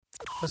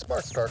The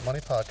Smart Start Money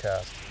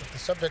Podcast. If the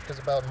subject is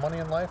about money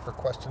in life or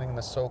questioning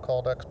the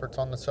so-called experts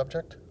on the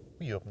subject,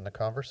 we open the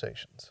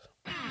conversations.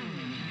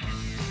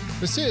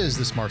 This is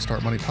the Smart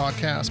Start Money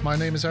Podcast. My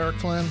name is Eric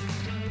Flynn.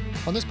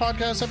 On this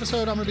podcast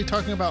episode, I'm going to be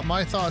talking about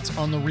my thoughts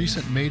on the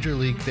recent Major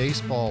League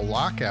Baseball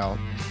lockout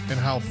and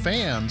how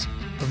fans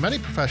of many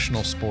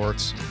professional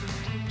sports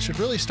should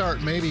really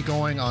start maybe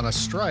going on a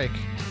strike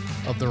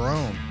of their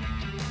own.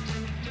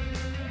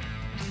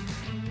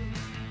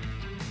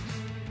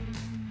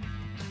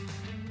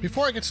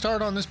 Before I get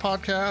started on this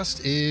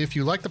podcast, if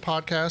you like the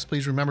podcast,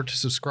 please remember to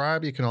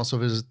subscribe. You can also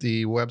visit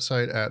the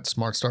website at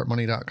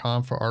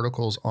smartstartmoney.com for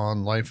articles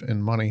on life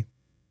and money.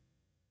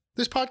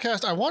 This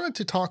podcast, I wanted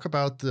to talk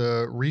about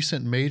the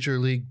recent Major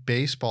League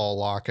Baseball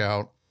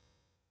lockout,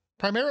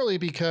 primarily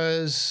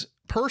because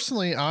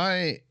personally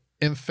I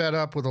am fed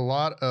up with a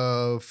lot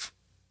of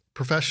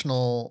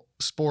professional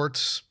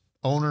sports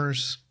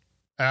owners,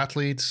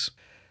 athletes,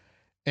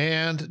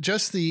 and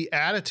just the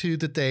attitude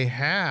that they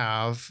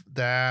have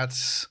that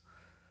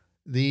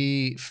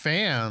the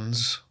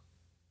fans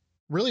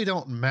really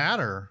don't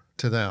matter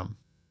to them.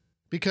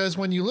 Because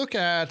when you look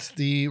at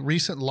the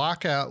recent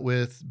lockout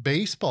with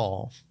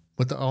baseball,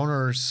 with the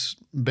owners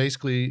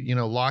basically,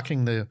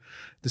 locking the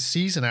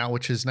season out,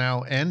 which has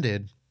now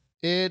ended,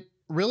 it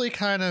really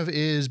kind of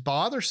is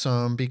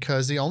bothersome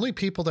because the only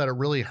people that it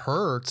really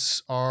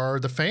hurts are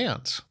the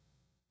fans.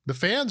 The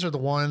fans are the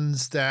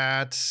ones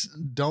that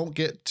don't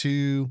get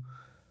to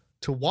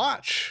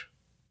watch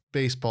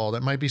baseball.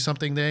 That might be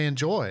something they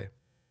enjoy.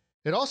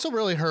 It also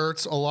really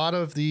hurts a lot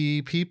of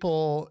the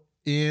people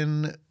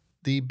in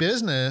the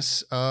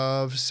business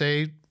of,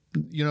 say,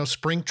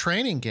 spring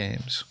training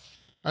games.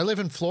 I live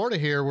in Florida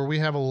here where we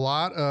have a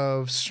lot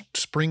of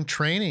spring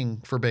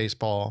training for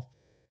baseball.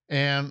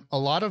 And a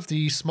lot of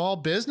the small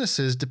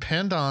businesses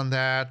depend on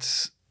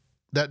that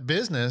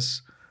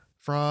business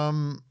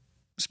from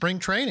spring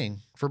training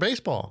for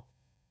baseball.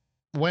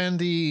 When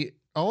the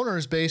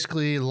owners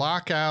basically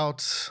lock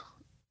out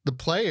the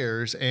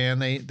players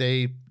and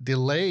they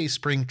delay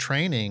spring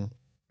training,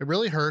 it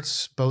really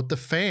hurts both the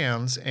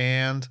fans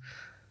and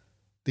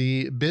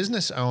the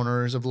business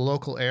owners of the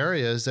local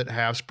areas that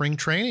have spring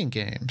training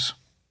games.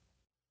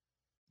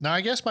 Now,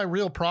 I guess my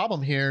real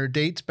problem here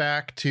dates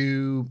back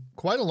to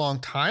quite a long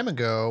time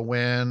ago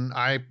when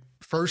I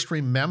first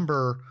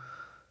remember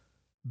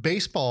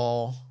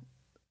baseball,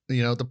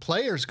 the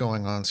players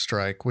going on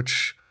strike,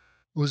 which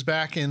was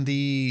back in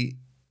the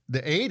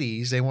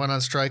 80s. They went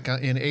on strike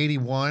in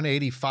 81,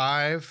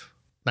 85,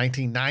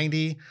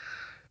 1990.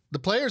 The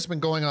players have been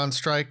going on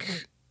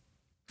strike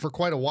for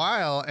quite a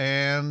while,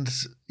 and,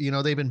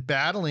 they've been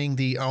battling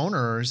the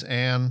owners,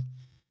 and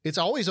it's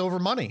always over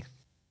money.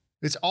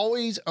 It's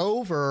always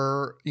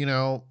over,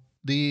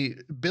 the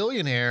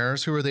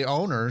billionaires who are the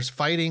owners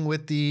fighting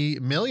with the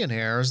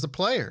millionaires, the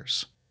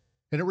players.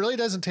 And it really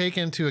doesn't take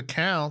into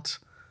account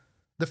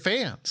the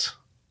fans,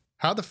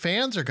 how the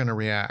fans are going to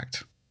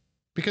react.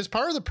 Because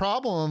part of the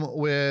problem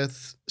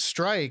with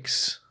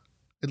strikes,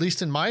 at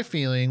least in my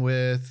feeling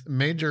with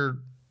major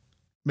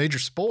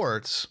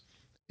sports,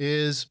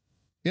 is,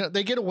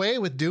 they get away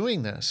with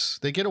doing this.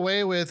 They get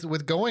away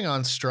with going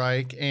on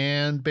strike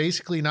and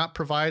basically not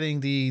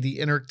providing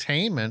the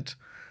entertainment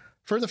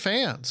for the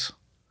fans.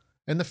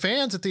 And the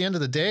fans at the end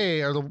of the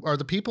day are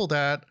the people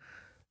that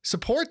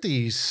support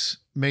these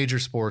major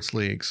sports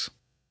leagues.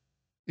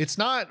 It's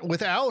not,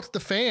 without the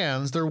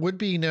fans, there would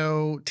be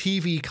no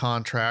TV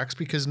contracts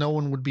because no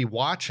one would be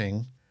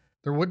watching.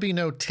 There would be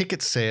no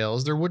ticket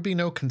sales. There would be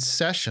no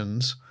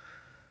concessions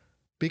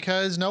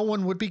because no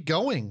one would be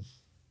going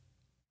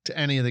to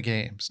any of the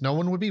games. No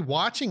one would be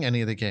watching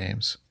any of the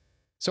games.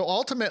 So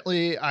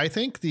ultimately, I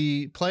think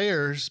the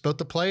players, both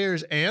the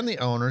players and the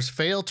owners,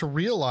 fail to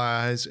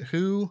realize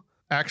who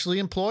actually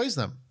employs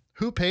them,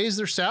 who pays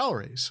their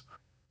salaries.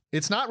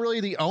 It's not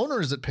really the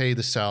owners that pay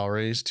the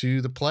salaries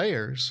to the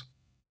players.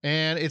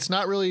 And it's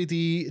not really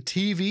the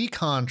TV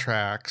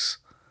contracts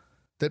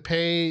that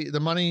pay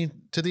the money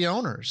to the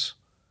owners.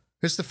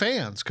 It's the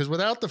fans, because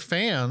without the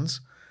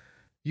fans,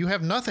 you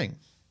have nothing.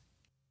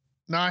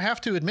 Now, I have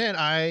to admit,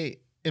 I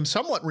am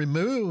somewhat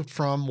removed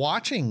from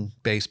watching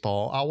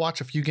baseball. I'll watch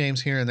a few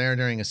games here and there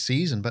during a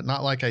season, but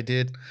not like I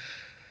did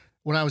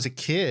when I was a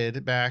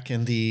kid back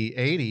in the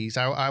 80s.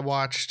 I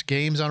watched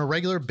games on a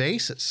regular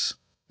basis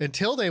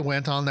until they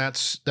went on that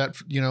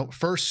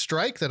first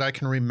strike that I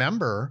can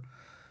remember,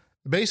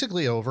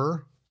 basically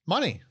over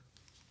money.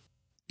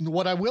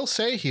 What I will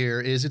say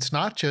here is it's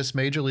not just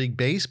Major League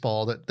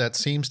Baseball that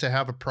seems to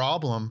have a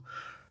problem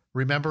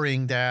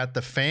remembering that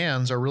the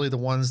fans are really the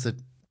ones that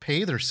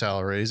pay their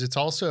salaries. It's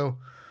also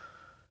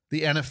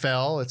the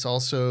NFL. It's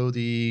also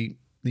the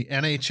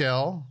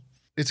NHL.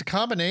 It's a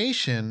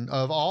combination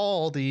of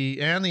and the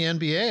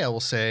NBA, I will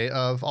say,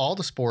 of all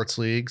the sports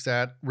leagues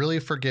that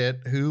really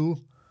forget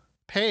who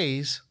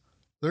pays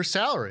their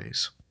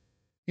salaries.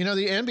 The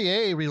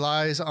NBA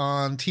relies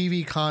on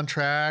TV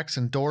contracts,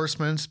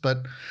 endorsements,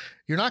 but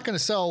you're not going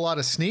to sell a lot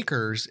of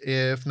sneakers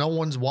if no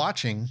one's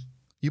watching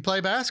you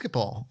play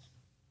basketball.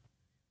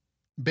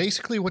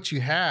 Basically, what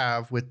you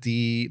have with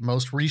the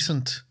most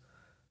recent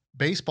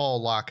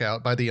baseball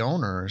lockout by the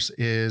owners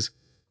is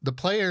the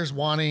players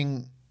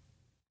wanting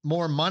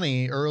more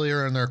money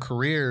earlier in their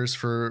careers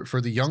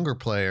for the younger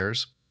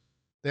players.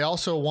 They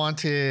also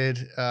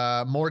wanted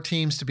more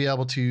teams to be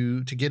able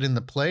to get in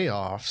the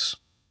playoffs.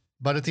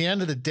 But at the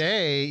end of the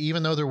day,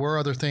 even though there were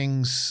other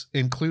things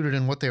included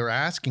in what they were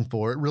asking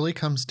for, it really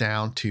comes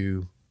down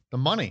to the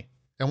money.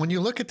 And when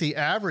you look at the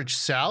average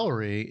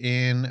salary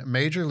in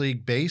Major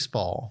League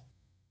Baseball,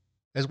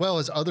 as well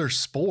as other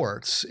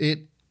sports,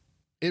 it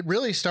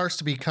really starts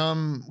to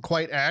become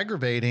quite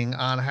aggravating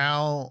on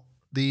how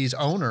these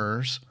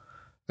owners,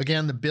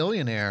 again, the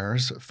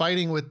billionaires,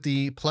 fighting with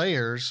the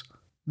players,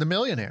 the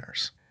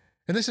millionaires.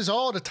 And this is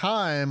all at a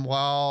time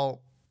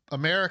while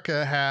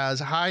America has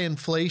high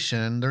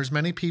inflation. There's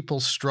many people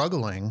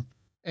struggling,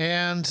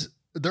 and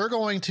they're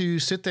going to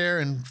sit there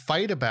and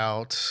fight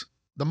about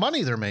the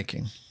money they're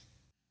making.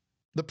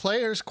 The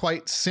players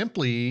quite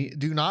simply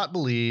do not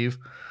believe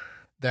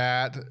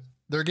that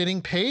they're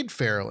getting paid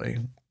fairly.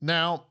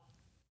 Now,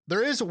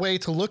 there is a way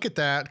to look at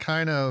that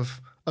kind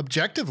of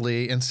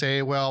objectively and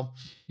say, well,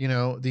 you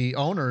know, the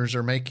owners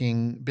are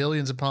making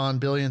billions upon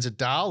billions of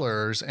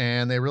dollars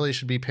and they really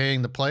should be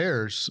paying the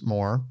players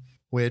more,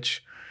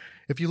 which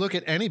if you look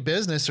at any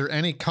business or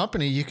any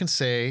company, you can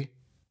say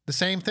the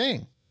same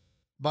thing.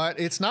 But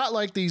it's not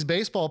like these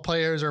baseball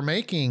players are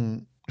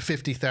making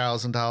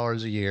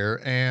 $50,000 a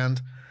year and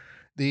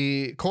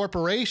the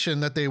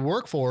corporation that they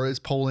work for is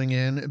pulling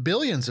in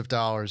billions of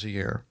dollars a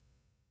year.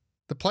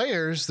 The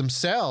players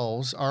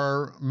themselves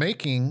are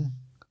making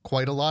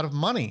quite a lot of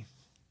money.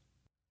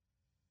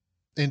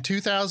 In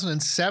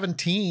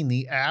 2017,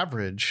 the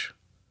average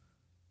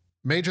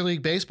Major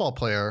League Baseball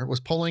player was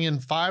pulling in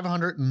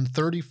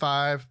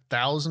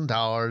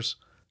 $535,000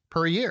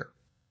 per year.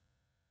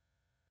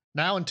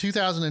 Now in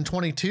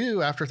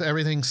 2022, after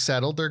everything's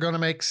settled, they're going to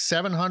make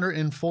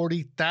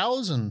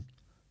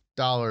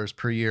 $740,000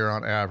 per year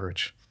on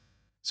average.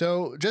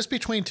 So just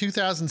between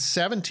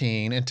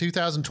 2017 and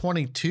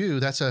 2022,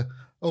 that's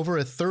over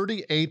a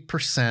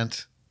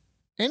 38%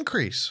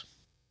 increase.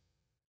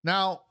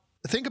 Now,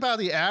 think about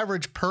the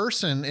average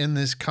person in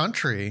this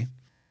country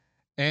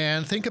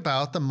and think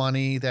about the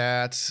money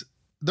that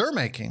they're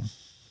making.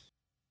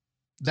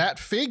 That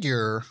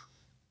figure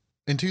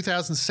in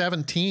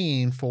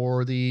 2017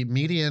 for the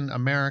median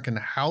American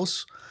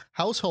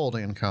household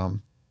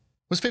income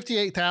was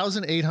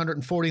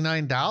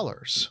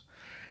 $58,849.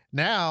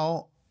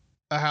 Now,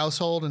 a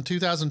household in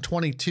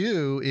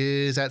 2022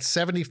 is at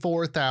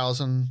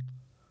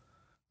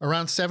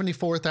around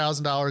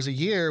 $74,000 a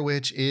year,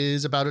 which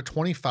is about a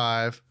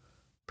 25%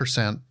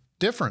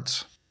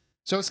 difference.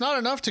 So it's not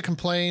enough to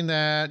complain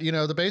that, you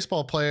know, the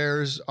baseball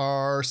players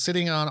are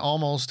sitting on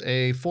almost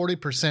a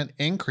 40%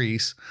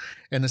 increase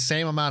in the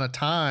same amount of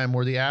time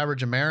where the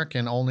average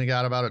American only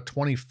got about a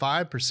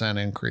 25%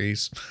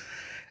 increase.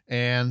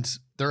 And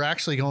they're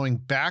actually going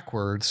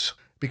backwards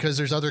because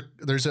there's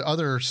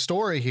other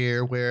story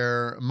here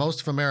where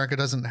most of America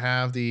doesn't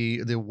have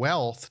the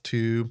wealth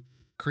to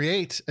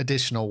create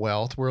additional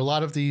wealth, where a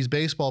lot of these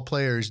baseball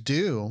players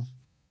do.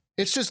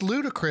 It's just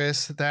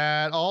ludicrous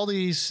that all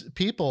these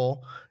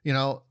people, you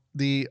know,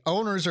 the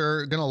owners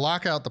are going to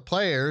lock out the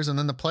players and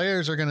then the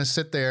players are going to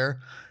sit there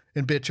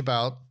and bitch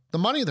about the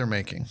money they're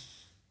making.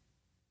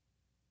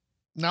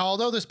 Now,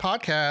 although this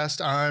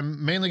podcast,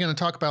 I'm mainly going to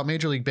talk about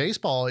Major League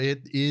Baseball,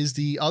 it is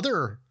the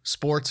other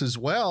sports as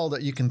well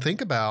that you can think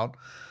about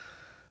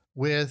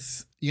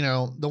with, you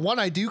know, the one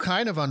I do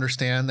kind of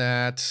understand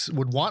that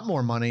would want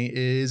more money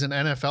is an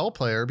NFL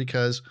player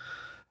because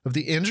of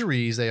the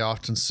injuries they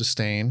often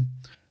sustain.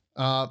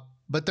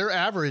 But their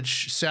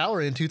average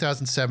salary in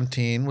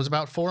 2017 was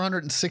about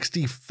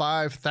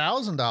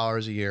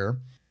 $465,000 a year.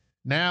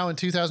 Now in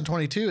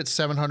 2022, it's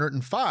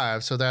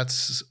 $705,000. So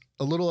that's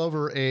a little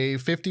over a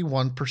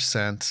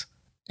 51%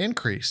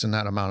 increase in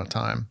that amount of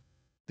time.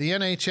 The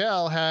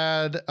NHL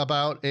had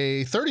about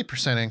a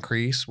 30%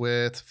 increase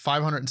with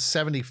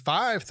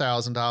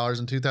 $575,000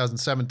 in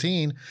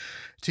 2017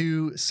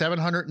 to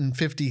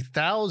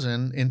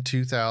 $750,000 in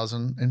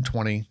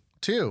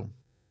 2022.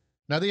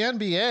 Now, the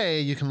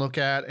NBA you can look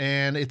at,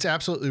 and it's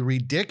absolutely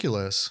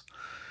ridiculous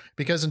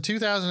because in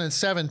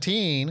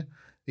 2017,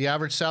 the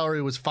average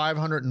salary was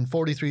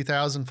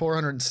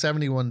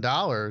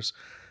 $543,471.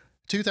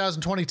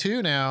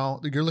 2022 now,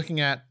 you're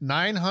looking at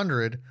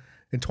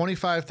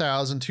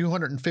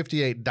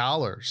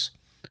 $925,258,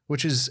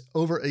 which is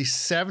over a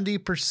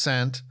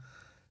 70%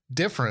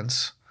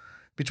 difference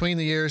between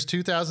the years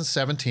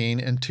 2017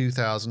 and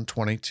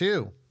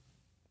 2022.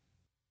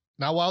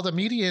 Now, while the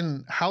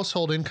median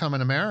household income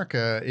in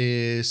America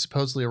is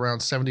supposedly around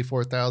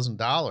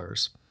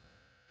 $74,000,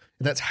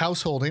 that's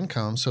household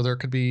income, so there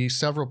could be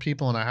several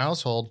people in a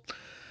household.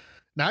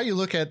 Now you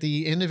look at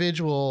the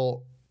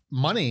individual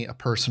money a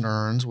person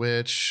earns,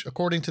 which,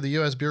 according to the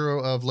U.S.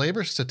 Bureau of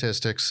Labor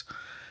Statistics,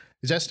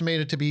 is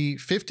estimated to be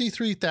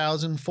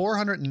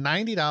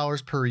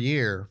 $53,490 per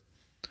year,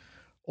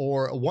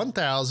 or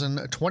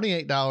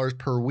 $1,028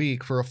 per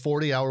week for a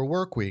 40-hour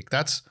work week.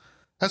 That's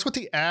That's what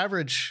the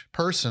average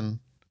person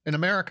in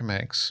America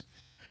makes.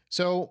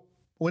 So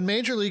when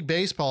Major League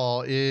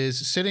Baseball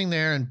is sitting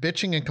there and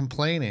bitching and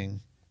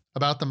complaining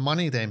about the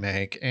money they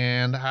make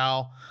and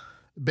how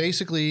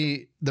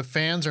basically the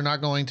fans are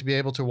not going to be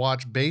able to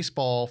watch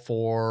baseball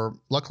for,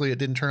 luckily it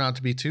didn't turn out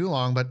to be too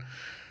long, but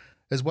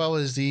as well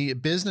as the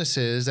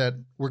businesses that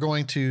were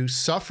going to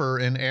suffer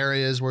in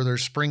areas where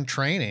there's spring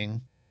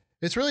training,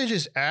 it's really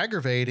just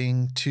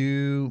aggravating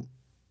to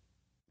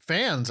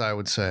fans, I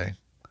would say.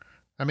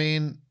 I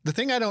mean, the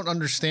thing I don't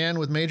understand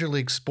with Major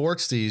League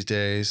Sports these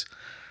days,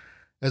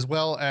 as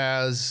well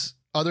as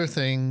other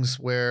things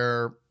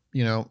where,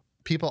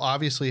 people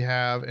obviously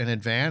have an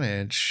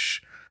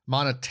advantage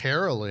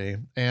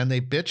monetarily and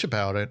they bitch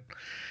about it,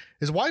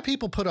 is why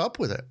people put up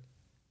with it.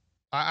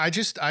 I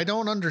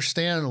don't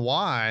understand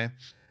why,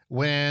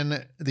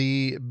 when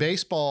the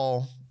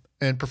baseball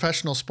and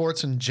professional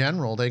sports in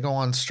general, they go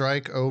on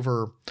strike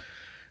over,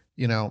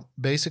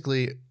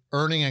 basically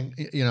earning,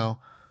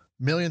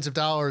 millions of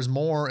dollars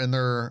more in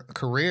their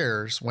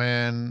careers,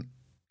 when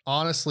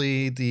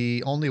honestly,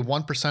 the only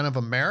 1% of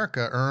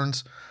America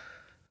earns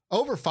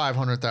over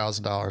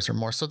 $500,000 or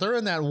more. So they're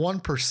in that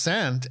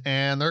 1%,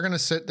 and they're going to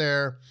sit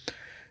there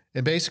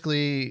and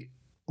basically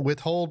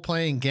withhold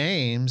playing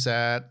games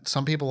that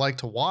some people like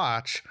to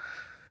watch,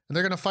 and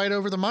they're going to fight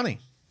over the money.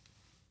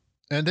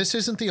 And this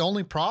isn't the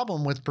only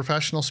problem with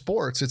professional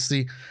sports. It's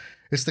the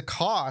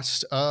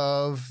cost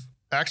of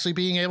actually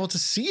being able to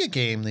see a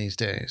game these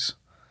days.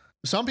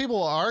 Some people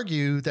will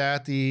argue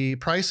that the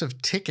price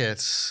of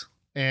tickets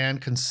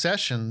and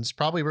concessions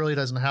probably really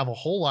doesn't have a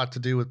whole lot to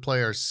do with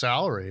players'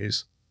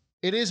 salaries.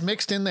 It is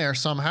mixed in there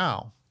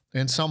somehow,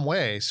 in some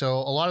way. So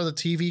a lot of the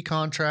TV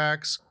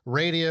contracts,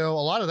 radio,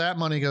 a lot of that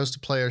money goes to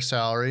player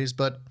salaries,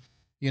 but,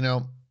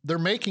 they're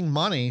making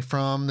money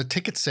from the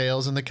ticket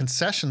sales and the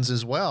concessions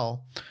as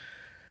well,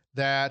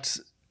 that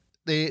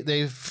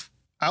they've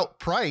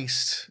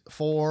outpriced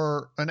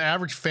for an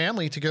average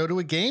family to go to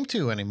a game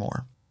to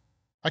anymore.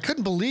 I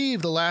couldn't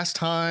believe the last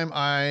time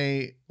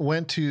I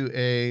went to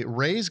a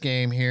Rays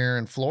game here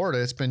in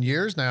Florida. It's been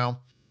years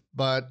now,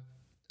 but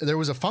there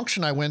was a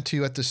function I went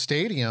to at the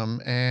stadium,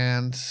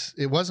 and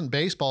it wasn't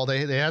baseball.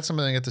 They had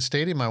something at the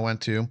stadium I went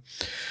to,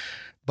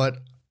 but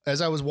as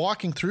I was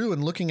walking through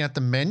and looking at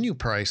the menu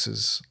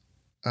prices,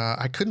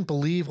 I couldn't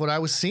believe what I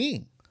was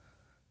seeing.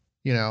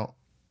 $12,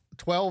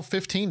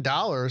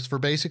 $15 for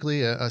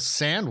basically a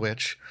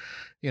sandwich,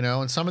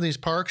 in some of these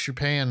parks you're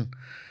paying,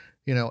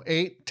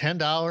 $8,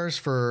 $10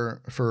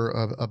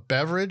 for a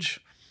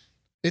beverage.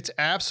 It's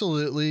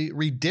absolutely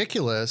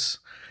ridiculous.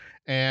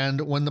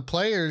 And when the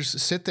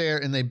players sit there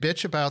and they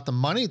bitch about the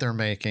money they're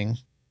making,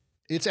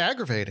 it's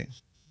aggravating.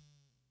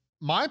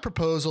 My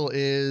proposal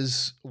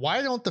is,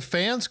 why don't the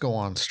fans go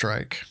on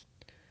strike?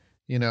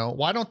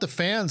 Why don't the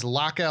fans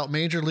lock out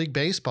Major League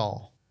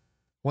Baseball?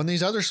 When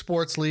these other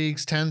sports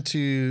leagues tend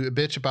to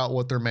bitch about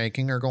what they're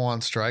making or go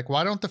on strike,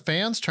 why don't the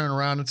fans turn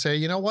around and say,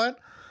 you know what?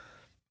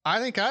 I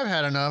think I've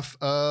had enough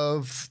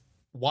of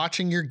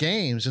watching your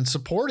games and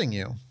supporting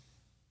you.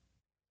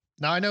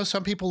 Now, I know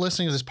some people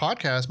listening to this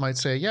podcast might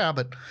say, yeah,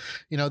 but,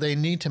 they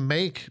need to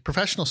make,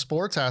 professional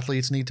sports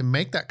athletes need to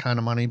make that kind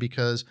of money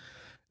because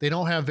they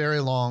don't have very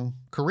long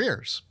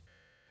careers.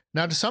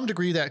 Now, to some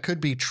degree, that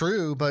could be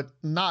true, but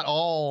not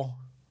all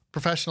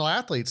professional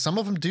athletes. Some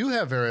of them do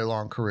have very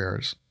long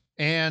careers.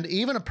 And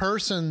even a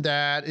person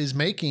that is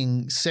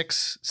making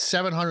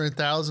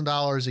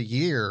 $600,000-$700,000 a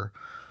year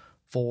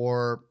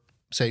for,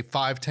 say,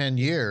 5-10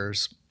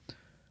 years,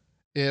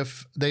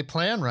 if they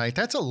plan right,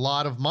 that's a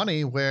lot of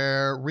money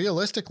where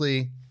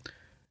realistically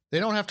they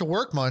don't have to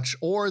work much,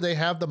 or they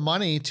have the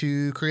money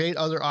to create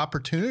other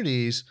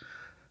opportunities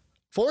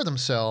for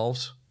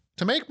themselves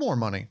to make more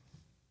money.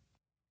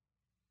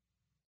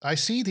 I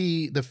see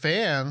the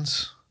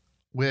fans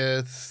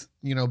with,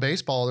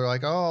 baseball. They're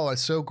like, oh,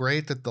 it's so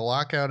great that the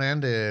lockout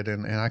ended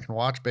and I can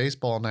watch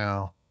baseball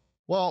now.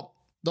 Well,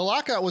 the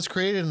lockout was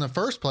created in the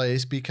first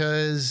place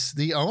because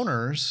the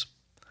owners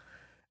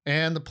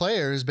and the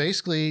players,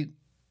 basically,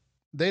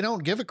 they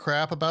don't give a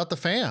crap about the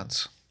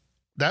fans.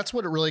 That's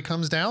what it really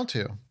comes down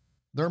to.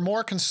 They're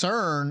more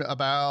concerned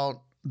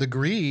about the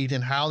greed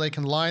and how they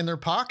can line their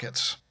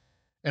pockets.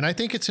 And I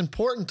think it's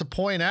important to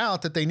point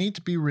out that they need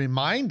to be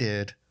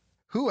reminded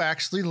who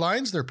actually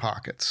lines their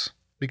pockets.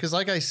 Because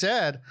like I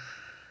said,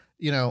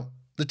 the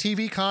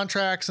TV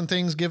contracts and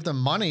things give them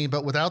money,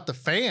 but without the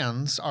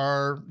fans,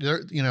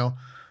 the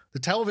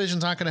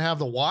television's not going to have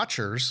the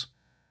watchers.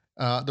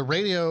 The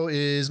radio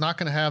is not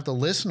going to have the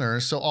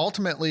listeners. So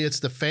ultimately, it's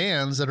the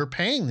fans that are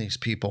paying these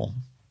people.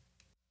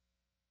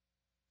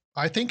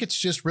 I think it's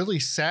just really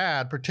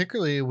sad,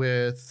 particularly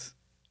with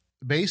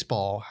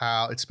baseball,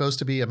 how it's supposed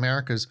to be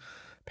America's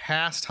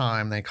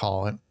pastime, they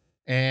call it.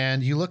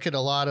 And you look at a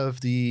lot of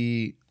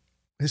the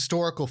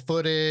historical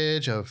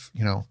footage of,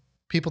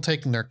 people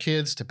taking their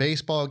kids to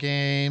baseball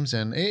games,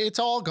 and it's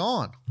all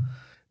gone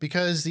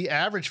because the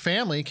average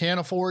family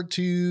can't afford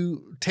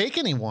to take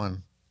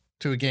anyone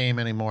to a game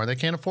anymore. They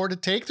can't afford to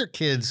take their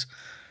kids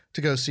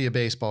to go see a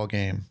baseball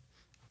game.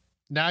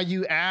 Now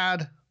you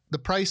add the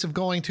price of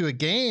going to a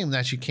game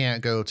that you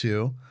can't go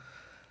to.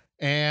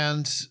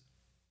 And,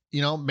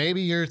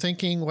 maybe you're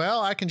thinking,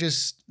 well, I can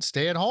just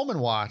stay at home and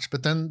watch,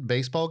 but then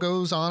baseball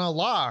goes on a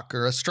lock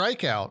or a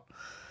strikeout.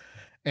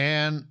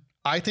 And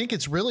I think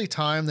it's really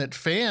time that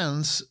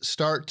fans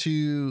start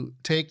to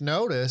take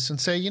notice and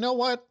say, you know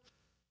what?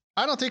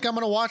 I don't think I'm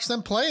going to watch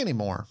them play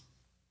anymore,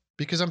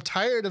 because I'm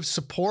tired of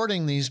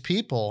supporting these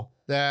people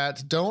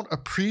that don't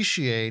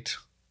appreciate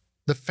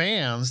the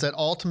fans that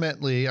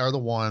ultimately are the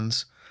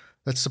ones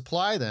that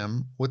supply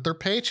them with their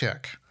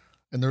paycheck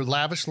and their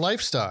lavish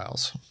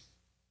lifestyles.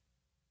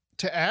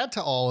 To add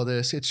to all of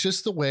this, it's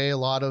just the way a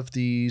lot of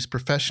these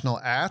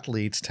professional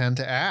athletes tend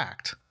to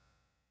act.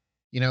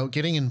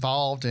 Getting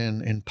involved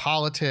in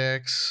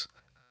politics.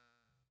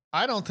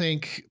 I don't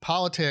think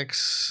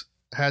politics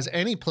has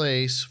any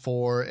place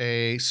for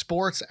a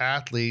sports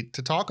athlete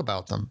to talk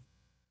about them.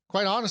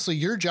 Quite honestly,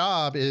 your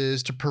job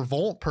is to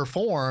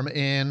perform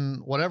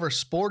in whatever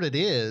sport it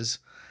is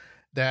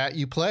that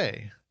you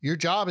play. Your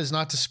job is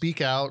not to speak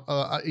out,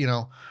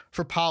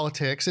 for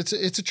politics.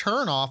 It's a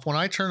turn off when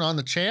I turn on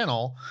the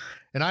channel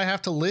and I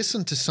have to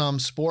listen to some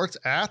sports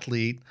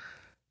athlete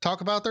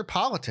talk about their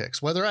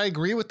politics, whether I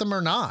agree with them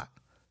or not.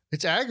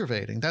 It's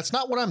aggravating. That's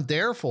not what I'm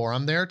there for.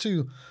 I'm there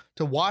to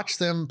watch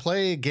them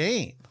play a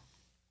game.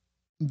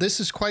 This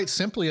is quite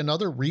simply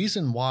another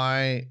reason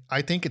why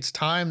I think it's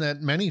time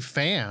that many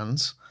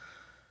fans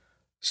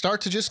start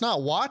to just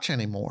not watch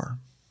anymore.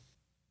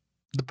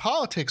 The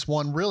politics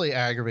one really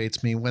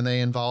aggravates me when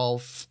they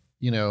involve,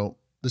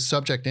 the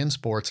subject in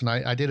sports. And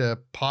I did a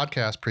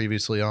podcast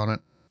previously on it.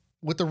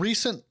 With the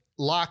recent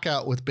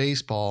lockout with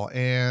baseball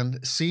and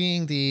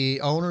seeing the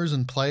owners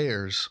and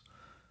players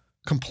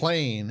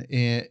complain,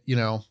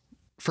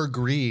 for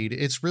greed,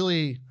 it's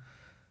really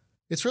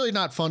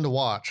not fun to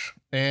watch.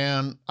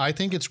 And I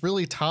think it's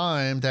really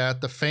time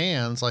that the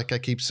fans, like I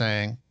keep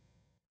saying,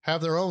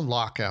 have their own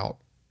lockout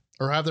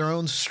or have their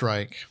own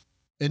strike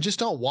and just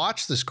don't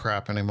watch this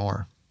crap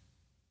anymore.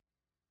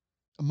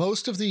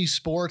 Most of these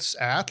sports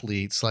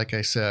athletes, like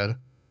I said,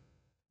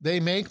 they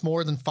make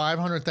more than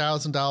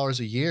 $500,000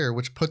 a year,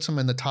 which puts them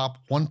in the top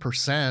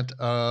 1%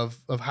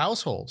 of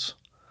households.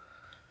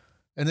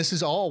 And this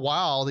is all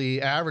while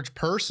the average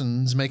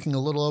person's making a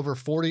little over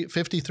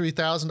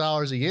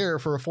 $53,000 a year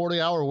for a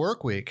 40-hour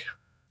work week.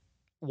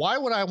 Why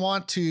would I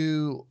want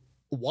to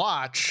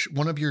watch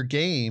one of your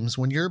games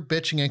when you're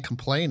bitching and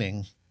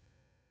complaining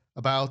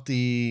about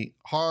the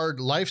hard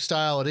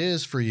lifestyle it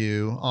is for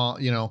you,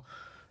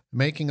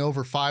 making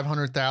over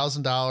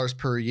 $500,000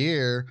 per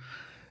year?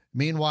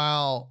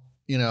 Meanwhile,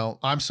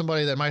 I'm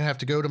somebody that might have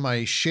to go to my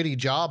shitty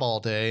job all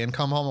day and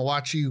come home and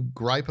watch you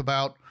gripe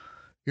about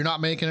you're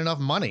not making enough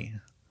money.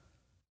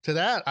 To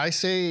that, I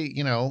say,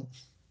 go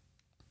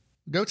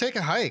take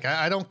a hike.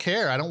 I don't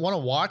care. I don't want to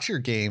watch your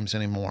games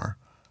anymore.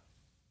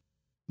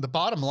 The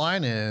bottom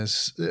line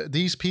is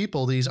these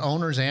people, these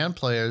owners and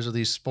players of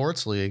these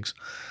sports leagues,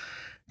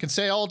 can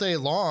say all day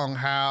long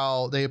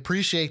how they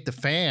appreciate the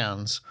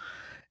fans,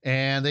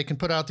 and they can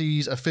put out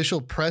these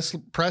official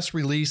press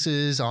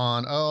releases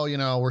on,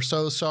 we're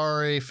so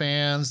sorry,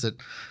 fans, that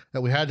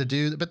we had to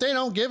do, but they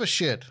don't give a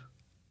shit.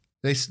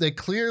 They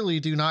clearly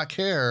do not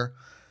care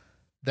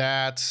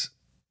that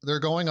they're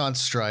going on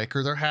strike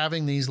or they're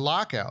having these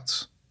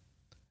lockouts,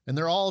 and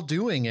they're all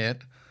doing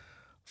it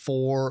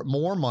for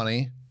more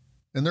money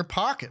in their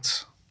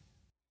pockets.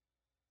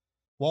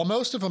 While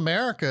most of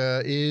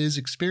America is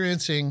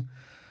experiencing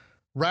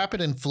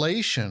rapid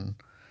inflation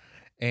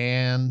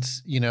and,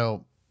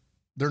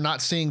 they're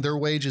not seeing their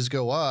wages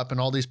go up, and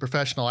all these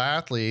professional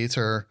athletes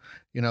are,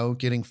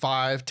 getting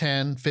 5,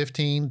 10,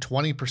 15,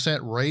 20%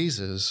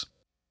 raises,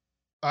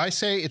 I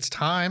say it's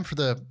time for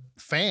the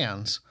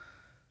fans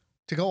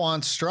to go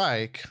on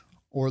strike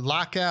or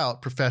lock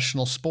out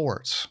professional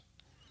sports.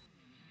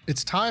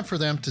 It's time for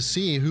them to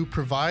see who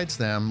provides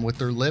them with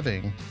their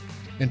living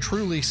and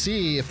truly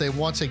see if they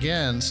once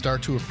again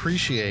start to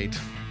appreciate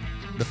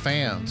the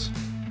fans.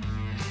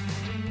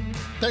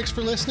 Thanks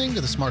for listening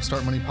to the Smart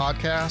Start Money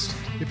podcast.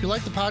 If you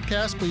like the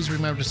podcast, please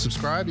remember to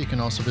subscribe. You can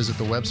also visit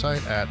the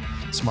website at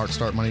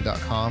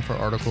smartstartmoney.com for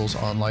articles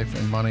on life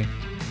and money.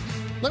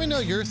 Let me know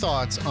your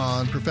thoughts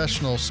on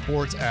professional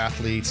sports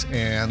athletes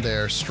and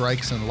their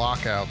strikes and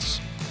lockouts.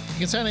 You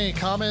can send any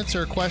comments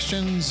or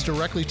questions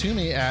directly to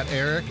me at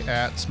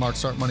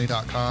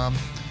eric@smartstartmoney.com.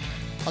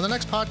 On the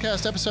next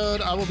podcast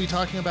episode, I will be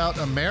talking about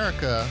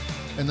America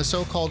and the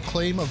so-called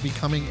claim of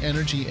becoming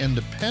energy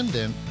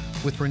independent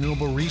with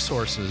renewable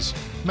resources.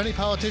 Many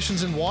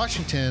politicians in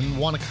Washington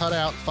want to cut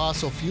out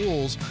fossil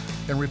fuels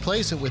and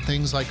replace it with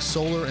things like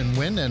solar and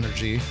wind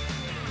energy,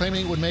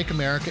 claiming it would make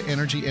America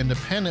energy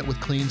independent with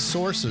clean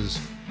sources.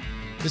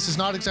 This is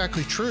not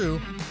exactly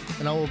true,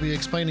 and I will be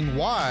explaining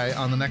why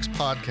on the next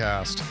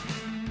podcast.